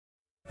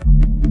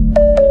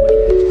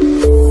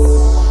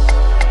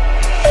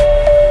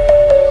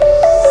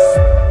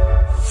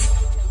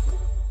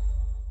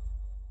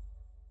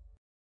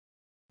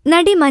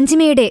നടി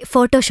മഞ്ജിമയുടെ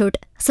ഫോട്ടോഷൂട്ട്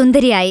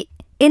സുന്ദരിയായി.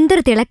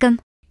 എന്തൊരു തിളക്കം!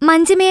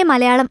 മഞ്ജിമയെ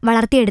മലയാളം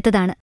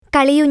വളർത്തിയെടുത്തതാണ്.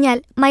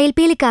 കളിയൂഞ്ഞാൽ,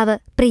 മയിൽപ്പീലിക്കാവ്,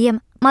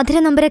 പ്രിയം,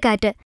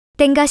 മധുരനൊമ്പരക്കാറ്റ്,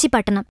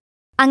 തെങ്കാശിപ്പട്ടണം,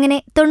 അങ്ങനെ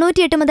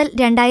 98 മുതൽ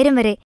 2000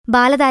 വരെ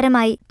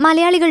ബാലതാരമായി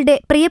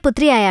മലയാളികളുടെ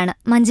പ്രിയപുത്രിയായാണ്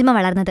മഞ്ജിമ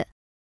വളർന്നത്.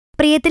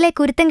 പ്രിയത്തിലെ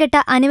കുരുത്തംകെട്ട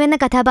അനുവെന്ന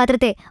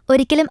കഥാപാത്രത്തെ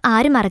ഒരിക്കലും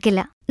ആരും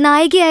മറക്കില്ല.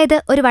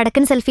 നായികയായത് ഒരു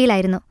വടക്കൻ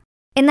സെൽഫിയിലായിരുന്നു.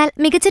 എന്നാൽ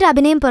മികച്ചൊരു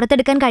അഭിനയം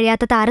പുറത്തെടുക്കാൻ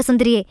കഴിയാത്ത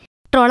താരസുന്ദരിയെ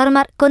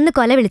ട്രോളർമാർ കൊന്നു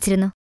കൊല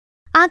വിളിച്ചിരുന്നു.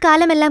 ആ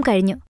കാലമെല്ലാം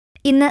കഴിഞ്ഞു.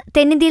 ഇന്ന്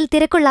തെന്നിന്ത്യയിൽ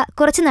തിരക്കുള്ള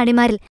കുറച്ചു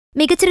നടിമാരിൽ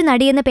മികച്ചൊരു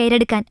നടിയെന്ന്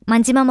പേരെടുക്കാൻ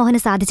മഞ്ജിമ മോഹന്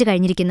സാധിച്ചു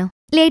കഴിഞ്ഞിരിക്കുന്നു.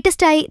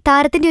 ലേറ്റസ്റ്റായി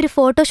താരത്തിന്റെ ഒരു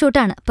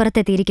ഫോട്ടോഷൂട്ടാണ്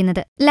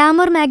പുറത്തെത്തിയിരിക്കുന്നത്.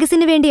 ലാമോർ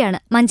മാഗസിനു വേണ്ടിയാണ്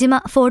മഞ്ജിമ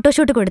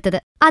ഫോട്ടോഷൂട്ട് കൊടുത്തത്.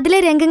 അതിലെ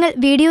രംഗങ്ങൾ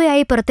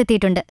വീഡിയോയായി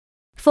പുറത്തെത്തിയിട്ടുണ്ട്.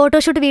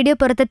 ഫോട്ടോഷൂട്ട് വീഡിയോ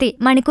പുറത്തെത്തി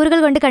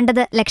മണിക്കൂറുകൾ കൊണ്ട്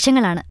കണ്ടത്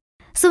ലക്ഷങ്ങളാണ്.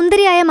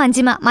 സുന്ദരിയായ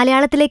മഞ്ജിമ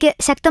മലയാളത്തിലേക്ക്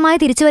ശക്തമായ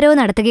തിരിച്ചുവരവ്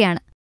നടത്തുകയാണ്.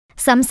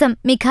 സംസം,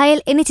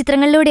 മിഖായൽ എന്നീ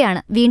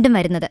ചിത്രങ്ങളിലൂടെയാണ് വീണ്ടും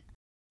വരുന്നത്.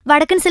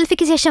 വടക്കൻ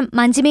സെൽഫിക്ക് ശേഷം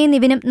മഞ്ജിമയും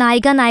നിവിനും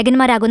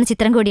നായികാനായകന്മാരാകുന്ന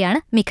ചിത്രം കൂടിയാണ്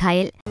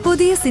മിഖായൽ.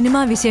 പുതിയ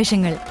സിനിമാ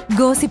വിശേഷങ്ങൾ,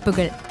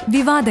 ഗോസിപ്പുകൾ,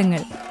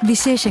 വിവാദങ്ങൾ,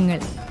 വിശേഷങ്ങൾ,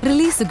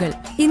 റിലീസുകൾ,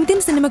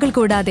 ഇന്ത്യൻ സിനിമകൾ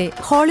കൂടാതെ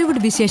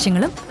ഹോളിവുഡ്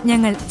വിശേഷങ്ങളും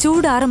ഞങ്ങൾ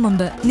ചൂടാറും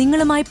മുമ്പ്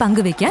നിങ്ങളുമായി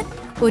പങ്കുവയ്ക്കാൻ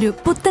ഒരു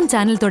പുത്തൻ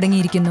ചാനൽ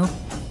തുടങ്ങിയിരിക്കുന്നു.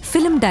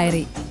 Film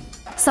diary.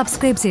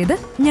 സബ്സ്ക്രൈബ് ചെയ്ത്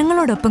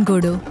ഞങ്ങളോടൊപ്പം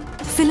കൂടൂ.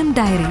 Film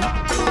diary.